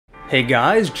Hey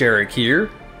guys, Jarek here.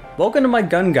 Welcome to my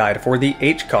gun guide for the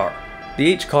HCAR.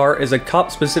 The HCAR is a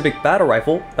cop-specific battle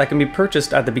rifle that can be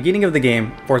purchased at the beginning of the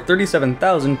game for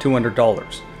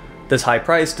 $37,200. This high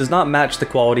price does not match the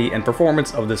quality and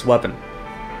performance of this weapon.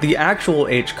 The actual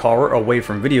HCAR, away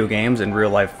from video games in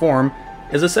real-life form,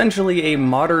 is essentially a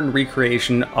modern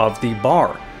recreation of the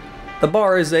BAR. The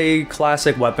BAR is a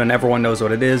classic weapon, everyone knows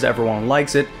what it is, everyone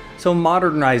likes it, so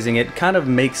modernizing it kind of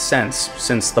makes sense.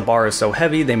 Since the BAR is so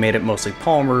heavy, they made it mostly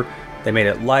polymer, they made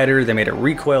it lighter, they made it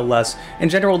recoil less. In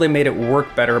general, they made it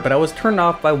work better, but I was turned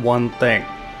off by one thing.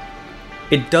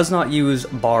 It does not use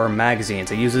BAR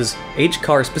magazines. It uses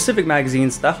HCAR specific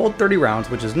magazines that hold 30 rounds,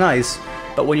 which is nice,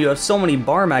 but when you have so many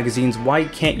BAR magazines, why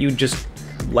can't you just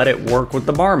let it work with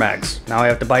the BAR mags? Now I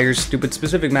have to buy your stupid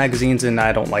specific magazines, and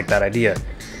I don't like that idea.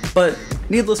 But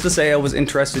needless to say, I was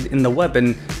interested in the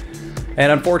weapon,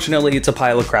 and unfortunately it's a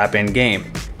pile of crap in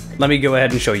game. Let me go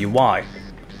ahead and show you why.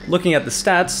 Looking at the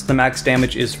stats, the max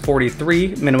damage is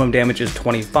 43, minimum damage is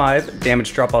 25,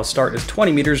 damage drop-off start is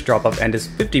 20 meters, drop-off end is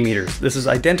 50 meters. This is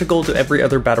identical to every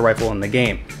other battle rifle in the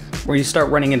game. Where you start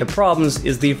running into problems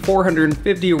is the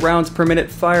 450 rounds per minute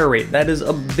fire rate. That is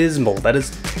abysmal, that is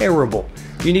terrible.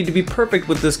 You need to be perfect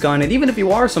with this gun, and even if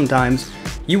you are sometimes,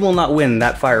 you will not win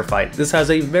that firefight. This has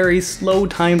a very slow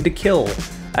time to kill,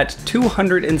 at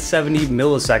 270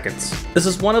 milliseconds. This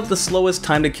is one of the slowest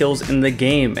time to kills in the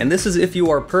game, and this is if you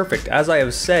are perfect. As I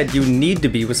have said, you need to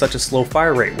be with such a slow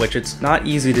fire rate, which it's not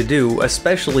easy to do,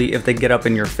 especially if they get up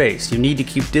in your face. You need to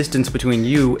keep distance between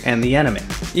you and the enemy.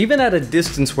 Even at a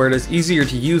distance where it is easier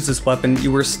to use this weapon,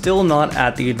 you are still not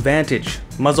at the advantage.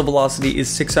 Muzzle velocity is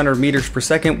 600 meters per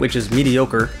second, which is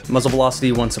mediocre. Muzzle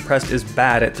velocity when suppressed is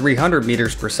bad at 300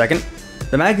 meters per second.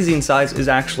 The magazine size is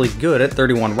actually good at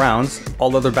 31 rounds.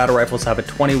 All other battle rifles have a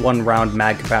 21 round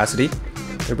mag capacity.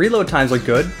 The reload times are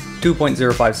good,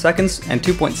 2.05 seconds and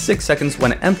 2.6 seconds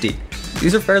when empty.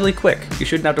 These are fairly quick, you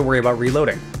shouldn't have to worry about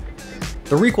reloading.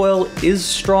 The recoil is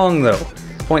strong though,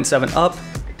 0.7 up,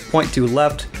 0.2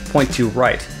 left, 0.2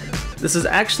 right. This is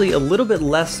actually a little bit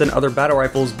less than other battle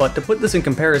rifles, but to put this in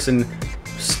comparison,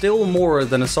 still more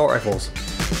than assault rifles.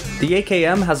 The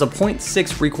AKM has a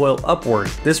 0.6 recoil upward.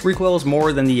 This recoil is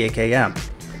more than the AKM.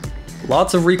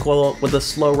 Lots of recoil with a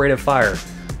slow rate of fire.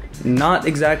 Not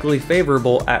exactly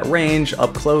favorable at range,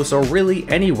 up close, or really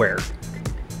anywhere.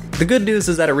 The good news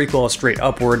is that it recoils straight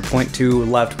upward, 0.2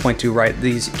 left, 0.2 right,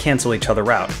 these cancel each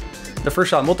other out. The first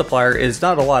shot multiplier is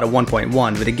not a lot at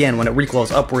 1.1, but again, when it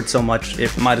recoils upward so much,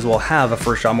 it might as well have a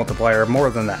first shot multiplier more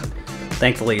than that.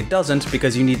 Thankfully it doesn't,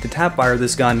 because you need to tap fire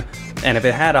this gun, and if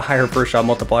it had a higher first shot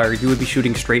multiplier, you would be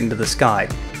shooting straight into the sky.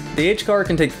 The HCAR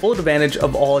can take full advantage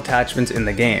of all attachments in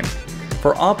the game.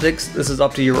 For optics, this is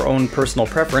up to your own personal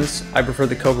preference. I prefer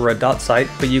the Cobra dot sight,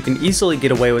 but you can easily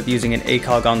get away with using an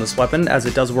ACOG on this weapon, as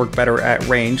it does work better at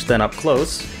range than up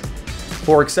close.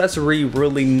 For accessory,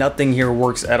 really nothing here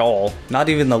works at all, not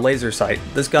even the laser sight.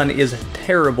 This gun is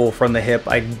terrible from the hip.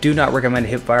 I do not recommend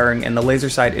hip firing, and the laser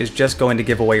sight is just going to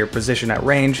give away your position at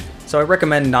range, so I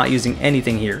recommend not using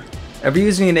anything here. If you're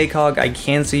using an ACOG, I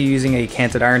can see you using a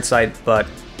canted iron sight, but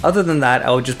other than that,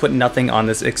 I would just put nothing on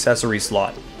this accessory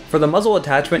slot. For the muzzle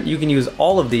attachment, you can use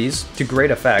all of these to great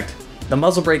effect. The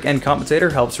muzzle brake end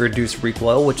compensator helps reduce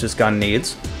recoil, which this gun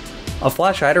needs. A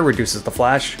flash hider reduces the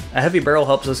flash. A heavy barrel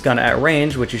helps this gun at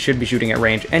range, which you should be shooting at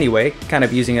range anyway, kind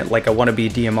of using it like a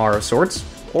wannabe DMR of sorts.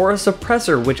 Or a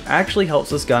suppressor, which actually helps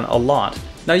this gun a lot.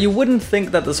 Now you wouldn't think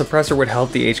that the suppressor would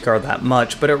help the HCAR that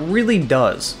much, but it really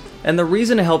does. And the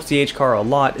reason it helps the HCAR a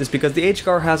lot is because the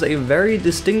HCAR has a very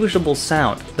distinguishable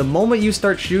sound. The moment you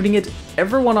start shooting it,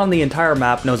 everyone on the entire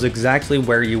map knows exactly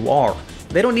where you are.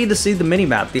 They don't need to see the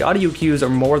minimap, the audio cues are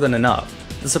more than enough.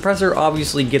 The suppressor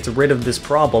obviously gets rid of this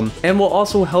problem, and will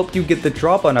also help you get the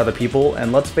drop on other people,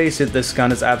 and let's face it, this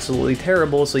gun is absolutely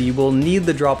terrible, so you will need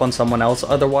the drop on someone else,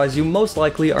 otherwise you most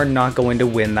likely are not going to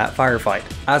win that firefight.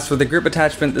 As for the grip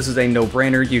attachment, this is a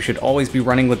no-brainer. You should always be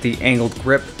running with the angled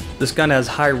grip. This gun has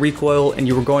high recoil, and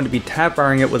you are going to be tap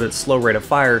firing it with its slow rate of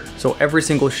fire, so every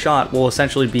single shot will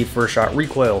essentially be first shot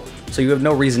recoil, so you have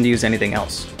no reason to use anything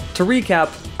else. To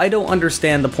recap, I don't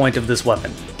understand the point of this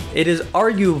weapon. It is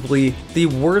arguably the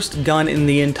worst gun in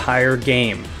the entire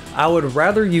game. I would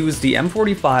rather use the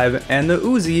M45 and the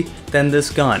Uzi than this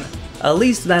gun. At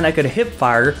least then I could hip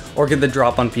fire or get the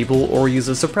drop on people or use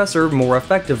a suppressor more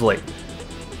effectively.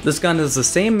 This gun has the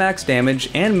same max damage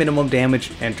and minimum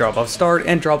damage and drop off start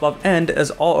and drop off end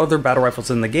as all other battle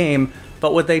rifles in the game,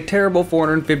 but with a terrible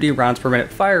 450 rounds per minute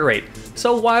fire rate.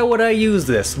 So why would I use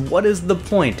this? What is the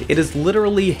point? It is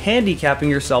literally handicapping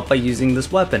yourself by using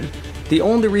this weapon. The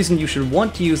only reason you should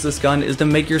want to use this gun is to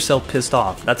make yourself pissed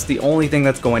off. That's the only thing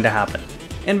that's going to happen.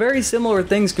 And very similar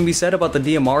things can be said about the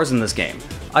DMRs in this game.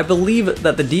 I believe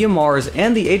that the DMRs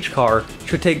and the HCAR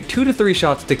should take 2 to 3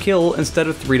 shots to kill instead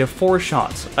of 3 to 4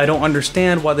 shots. I don't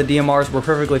understand why the DMRs were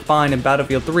perfectly fine in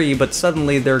Battlefield 3, but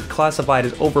suddenly they're classified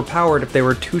as overpowered if they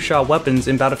were 2-shot weapons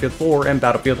in Battlefield 4 and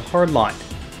Battlefield Hardline.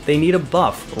 They need a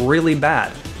buff really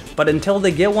bad. But until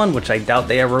they get one, which I doubt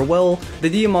they ever will, the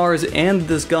DMRs and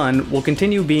this gun will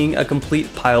continue being a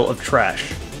complete pile of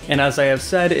trash. And as I have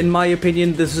said, in my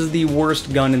opinion, this is the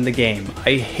worst gun in the game.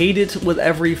 I hate it with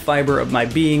every fiber of my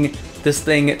being. This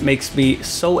thing makes me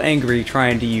so angry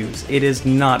trying to use. It is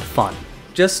not fun.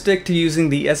 Just stick to using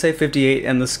the SA58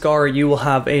 and the SCAR, you will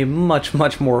have a much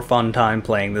more fun time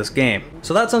playing this game.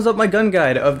 So that sums up my gun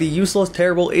guide of the useless,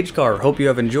 terrible HCAR. Hope you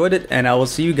have enjoyed it, and I will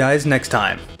see you guys next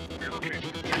time.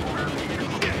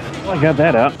 Well, I got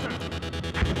that out.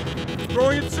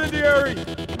 Throwing incendiary!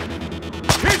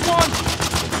 Here's one!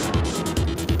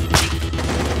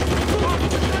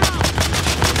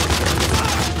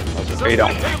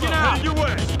 Radar.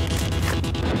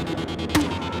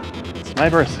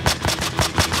 Snipers.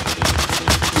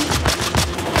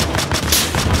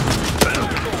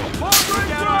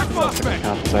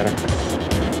 Compensator.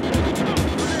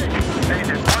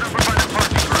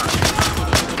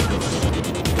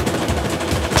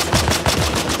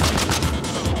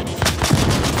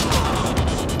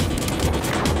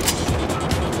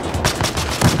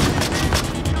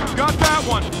 Got that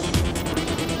one!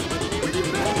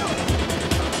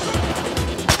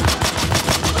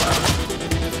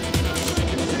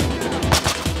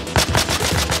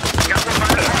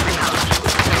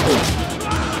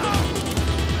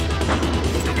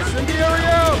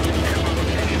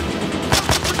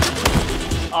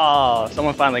 Oh,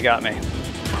 someone finally got me.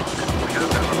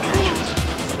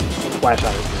 Flash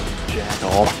out. Jack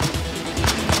off.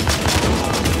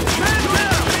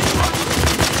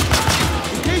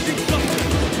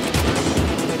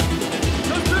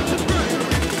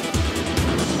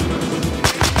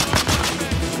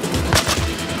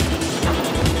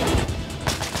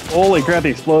 Holy crap, the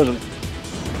explosion.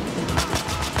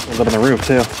 Was up on the roof,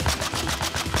 too.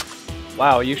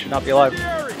 Wow, you should not be alive.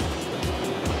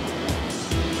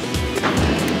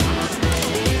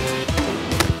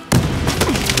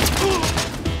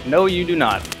 No, you do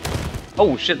not.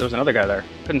 Oh shit, there was another guy there.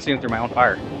 Couldn't see him through my own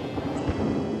fire.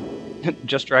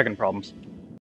 Just dragon problems.